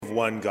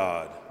one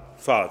God,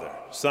 Father,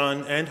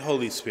 Son, and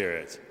Holy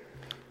Spirit.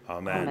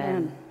 Amen.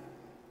 Amen.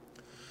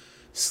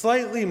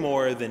 Slightly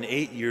more than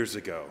 8 years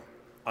ago,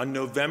 on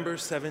November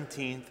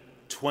 17th,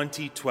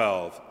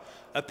 2012,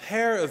 a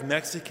pair of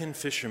Mexican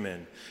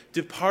fishermen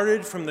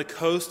departed from the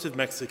coast of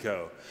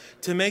Mexico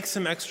to make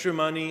some extra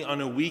money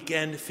on a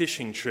weekend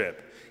fishing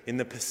trip in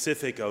the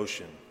Pacific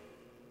Ocean.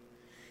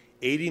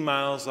 80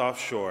 miles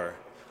offshore,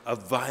 a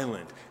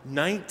violent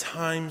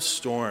nighttime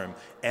storm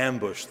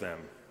ambushed them.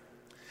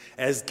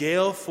 As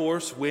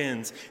gale-force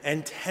winds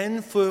and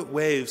 10-foot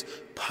waves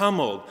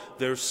pummeled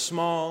their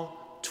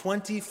small,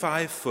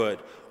 25-foot,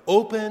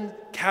 open,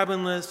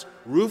 cabinless,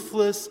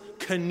 roofless,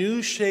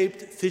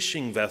 canoe-shaped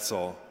fishing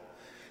vessel,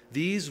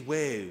 these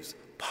waves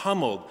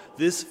pummeled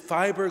this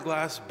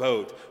fiberglass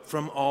boat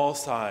from all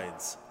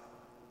sides.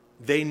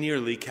 They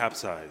nearly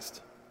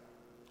capsized.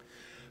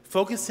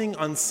 Focusing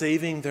on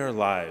saving their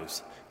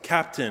lives,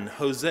 Captain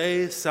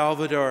Jose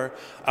Salvador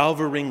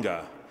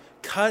Alvarenga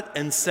cut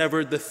and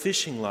severed the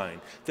fishing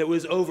line that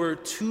was over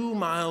 2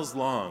 miles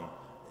long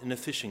in a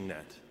fishing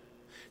net.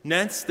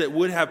 Nets that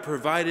would have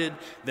provided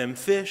them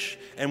fish,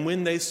 and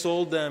when they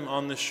sold them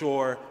on the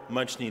shore,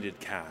 much-needed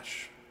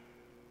cash.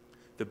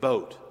 The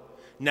boat,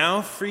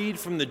 now freed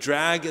from the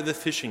drag of the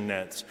fishing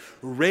nets,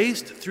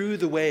 raced through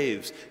the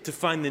waves to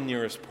find the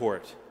nearest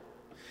port.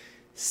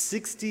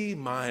 60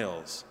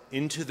 miles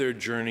into their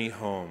journey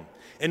home,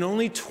 and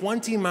only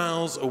 20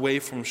 miles away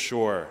from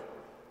shore,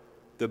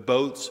 the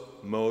boat's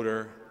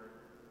motor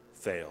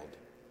failed.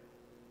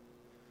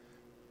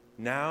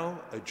 Now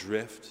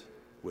adrift,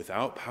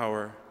 without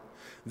power,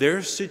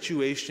 their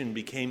situation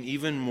became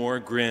even more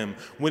grim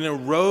when a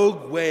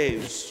rogue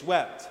wave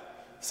swept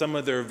some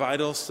of their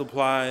vital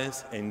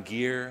supplies and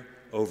gear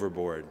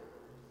overboard.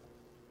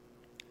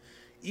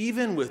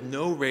 Even with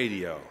no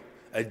radio,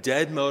 a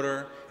dead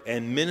motor,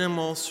 and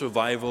minimal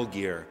survival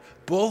gear,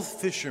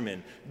 both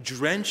fishermen,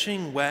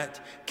 drenching wet,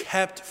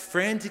 kept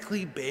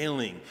frantically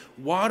bailing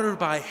water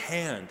by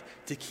hand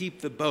to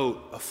keep the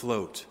boat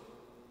afloat.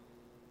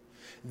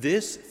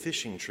 This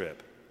fishing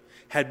trip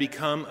had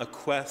become a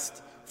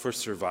quest for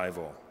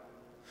survival.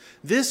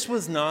 This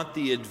was not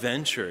the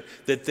adventure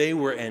that they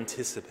were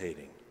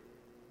anticipating.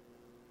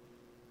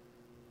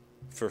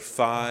 For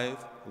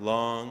 5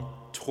 long,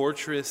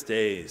 torturous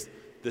days,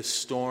 the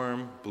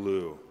storm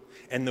blew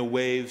and the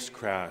waves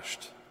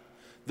crashed.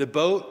 The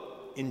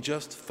boat, in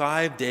just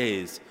 5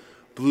 days,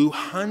 blew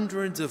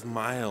hundreds of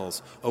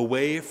miles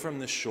away from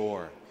the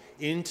shore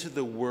into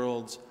the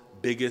world's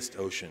biggest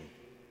ocean.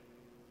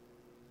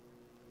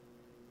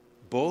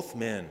 Both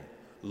men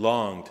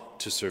longed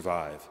to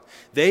survive.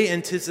 They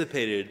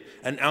anticipated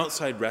an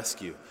outside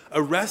rescue,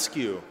 a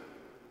rescue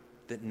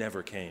that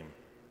never came.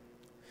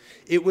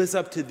 It was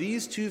up to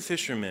these two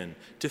fishermen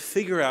to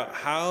figure out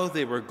how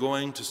they were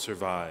going to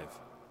survive,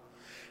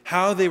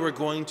 how they were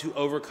going to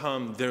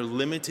overcome their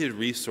limited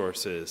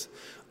resources,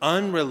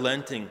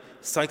 unrelenting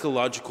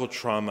psychological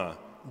trauma,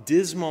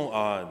 dismal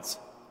odds,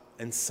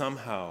 and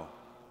somehow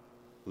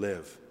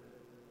live.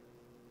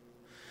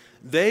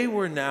 They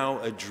were now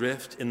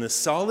adrift in the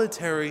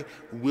solitary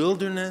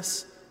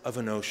wilderness of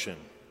an ocean,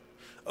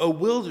 a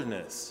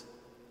wilderness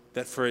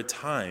that for a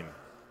time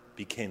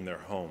became their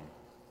home.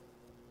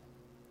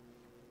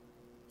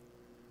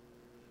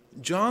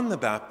 John the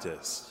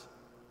Baptist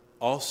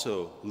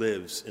also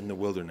lives in the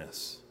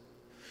wilderness.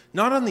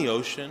 Not on the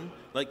ocean,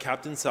 like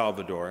Captain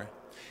Salvador,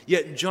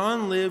 yet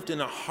John lived in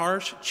a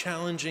harsh,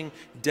 challenging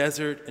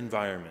desert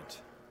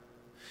environment.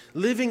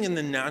 Living in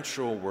the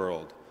natural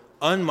world,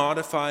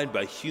 unmodified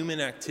by human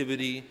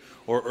activity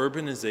or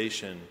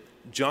urbanization,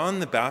 John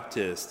the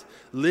Baptist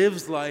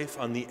lives life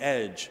on the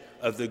edge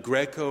of the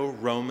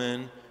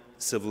Greco-Roman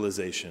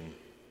civilization.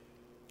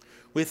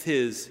 With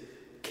his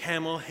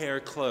camel hair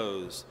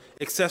clothes,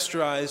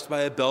 accessorized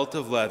by a belt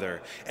of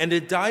leather, and a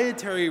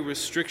dietary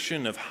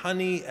restriction of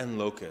honey and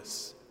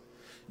locusts,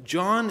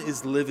 John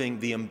is living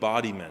the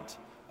embodiment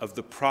of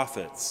the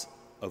prophets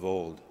of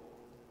old.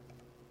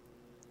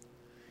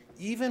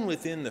 Even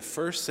within the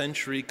first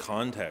century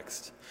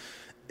context,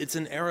 it's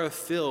an era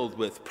filled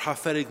with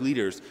prophetic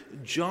leaders.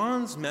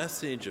 John's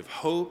message of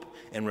hope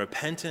and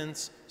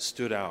repentance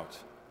stood out.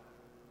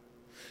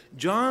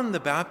 John the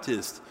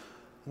Baptist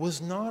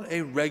was not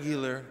a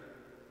regular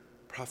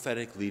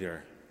prophetic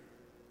leader.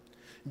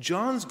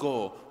 John's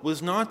goal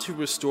was not to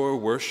restore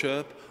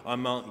worship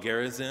on Mount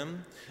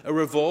Gerizim, a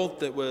revolt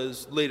that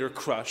was later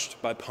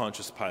crushed by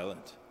Pontius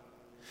Pilate.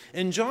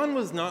 And John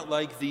was not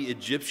like the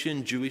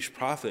Egyptian Jewish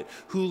prophet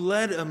who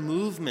led a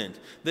movement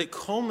that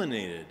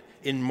culminated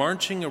in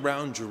marching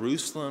around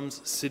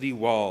Jerusalem's city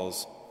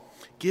walls,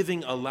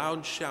 giving a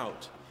loud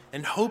shout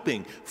and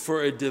hoping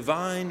for a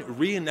divine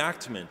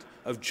reenactment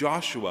of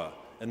Joshua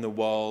and the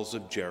walls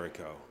of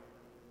Jericho.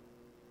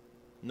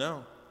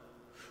 No,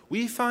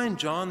 we find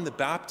John the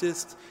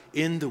Baptist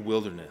in the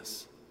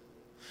wilderness,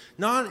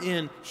 not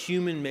in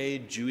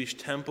human-made Jewish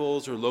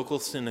temples or local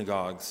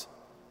synagogues.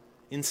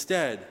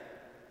 Instead,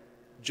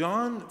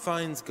 John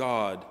finds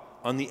God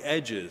on the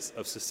edges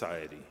of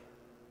society.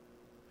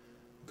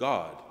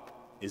 God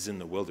is in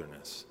the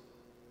wilderness.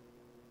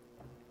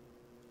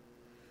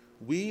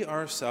 We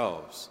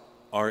ourselves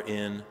are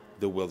in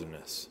the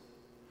wilderness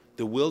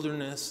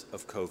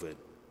of COVID.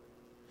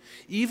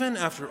 Even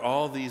after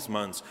all these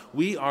months,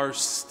 we are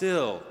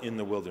still in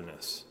the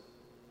wilderness.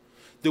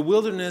 The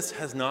wilderness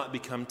has not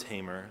become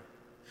tamer.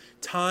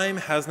 Time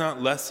has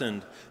not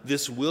lessened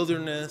this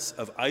wilderness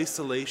of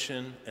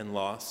isolation and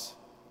loss.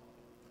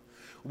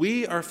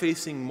 We are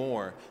facing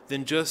more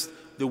than just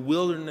the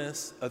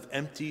wilderness of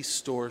empty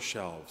store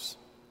shelves.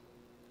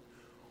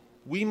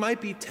 We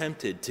might be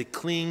tempted to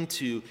cling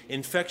to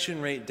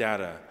infection rate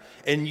data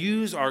and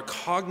use our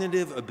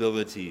cognitive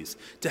abilities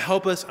to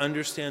help us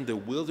understand the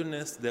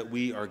wilderness that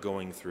we are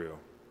going through.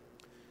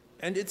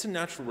 And it's a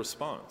natural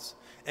response.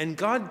 And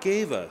God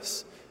gave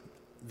us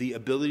the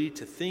ability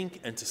to think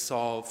and to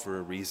solve for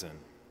a reason.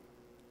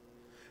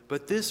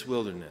 But this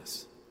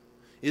wilderness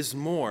is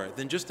more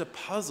than just a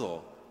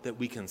puzzle that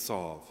we can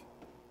solve.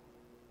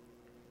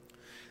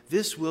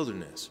 This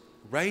wilderness,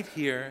 right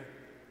here,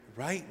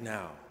 right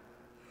now,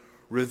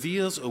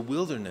 reveals a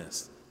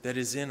wilderness that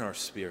is in our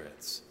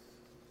spirits.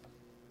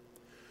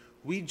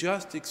 We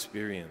just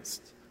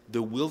experienced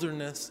the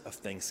wilderness of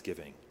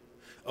Thanksgiving,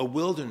 a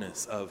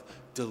wilderness of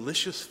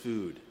delicious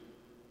food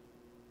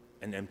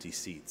and empty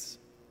seats.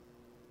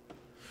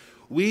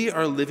 We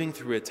are living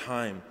through a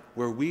time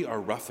where we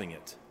are roughing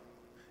it.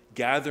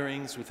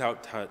 Gatherings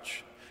without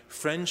touch,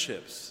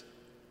 friendships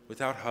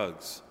without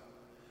hugs,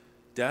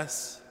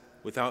 deaths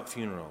without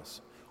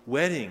funerals,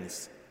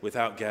 weddings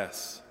without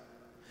guests.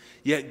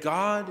 Yet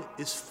God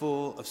is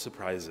full of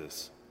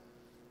surprises.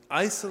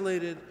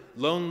 Isolated,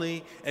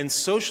 lonely, and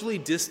socially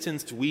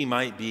distanced we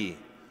might be,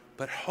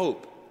 but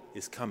hope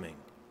is coming.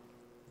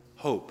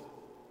 Hope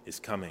is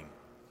coming.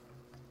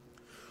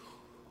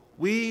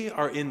 We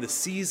are in the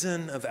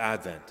season of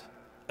Advent,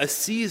 a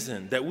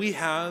season that we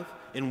have,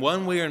 in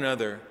one way or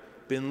another,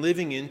 been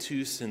living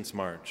into since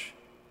March.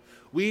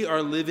 We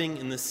are living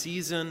in the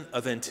season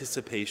of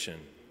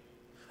anticipation,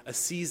 a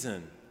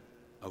season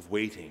of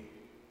waiting,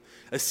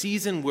 a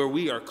season where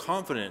we are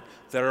confident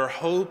that our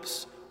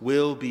hopes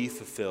will be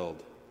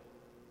fulfilled.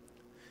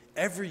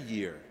 Every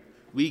year,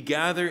 we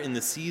gather in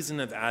the season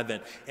of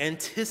Advent,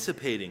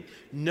 anticipating,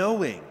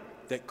 knowing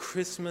that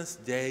Christmas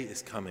Day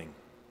is coming.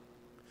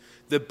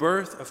 The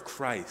birth of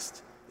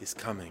Christ is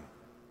coming.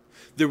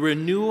 The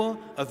renewal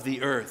of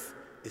the earth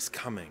is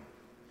coming.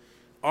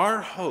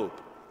 Our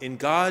hope in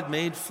God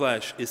made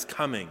flesh is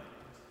coming,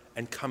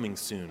 and coming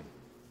soon.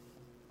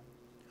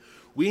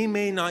 We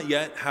may not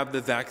yet have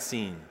the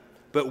vaccine,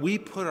 but we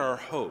put our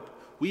hope,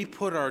 we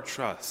put our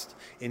trust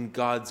in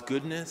God's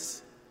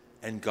goodness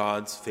and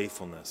God's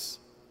faithfulness.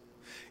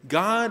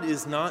 God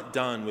is not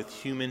done with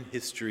human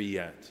history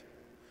yet.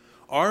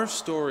 Our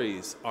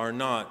stories are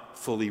not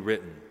fully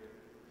written.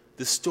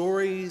 The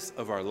stories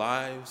of our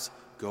lives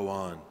go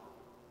on.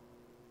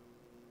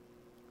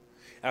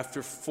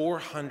 After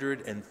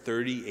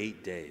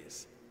 438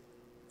 days,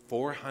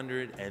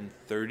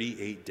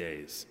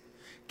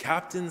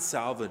 Captain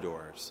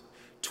Salvador's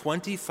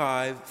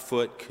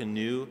 25-foot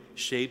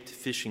canoe-shaped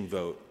fishing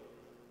boat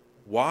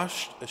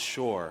washed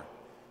ashore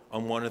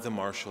on one of the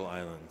Marshall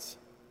Islands.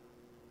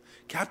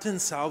 Captain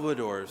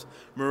Salvador's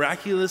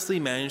miraculously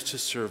managed to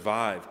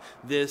survive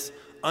this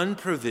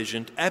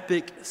unprovisioned,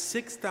 epic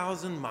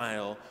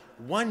 6,000-mile,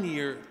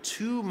 1-year,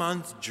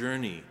 2-month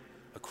journey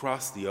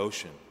across the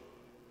ocean.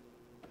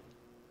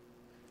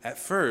 At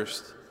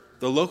first,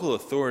 the local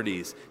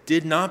authorities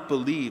did not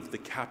believe the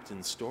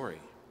captain's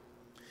story.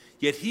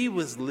 Yet he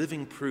was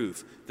living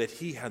proof that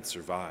he had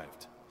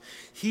survived.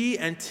 He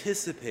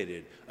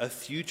anticipated a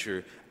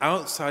future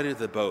outside of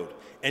the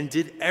boat and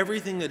did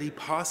everything that he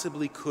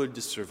possibly could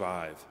to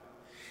survive.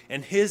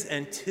 And his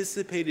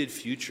anticipated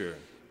future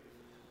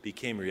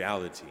became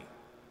reality.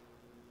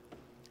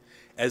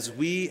 As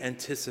we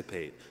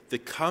anticipate the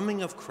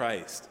coming of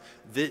Christ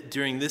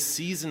during this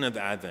season of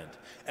Advent,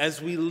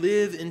 as we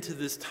live into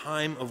this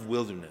time of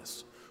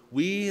wilderness,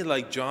 we,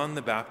 like John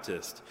the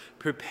Baptist,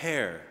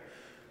 prepare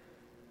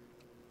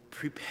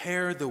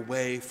the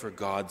way for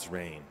God's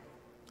reign,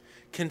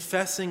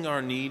 confessing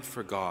our need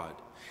for God.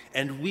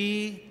 And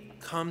we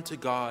come to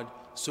God,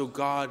 so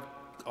God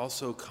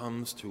also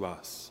comes to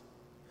us.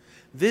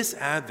 This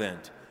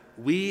Advent,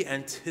 we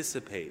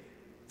anticipate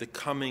the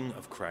coming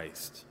of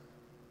Christ.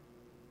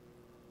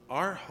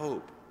 Our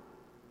hope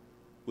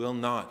will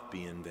not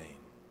be in vain.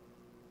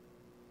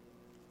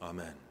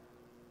 Amen.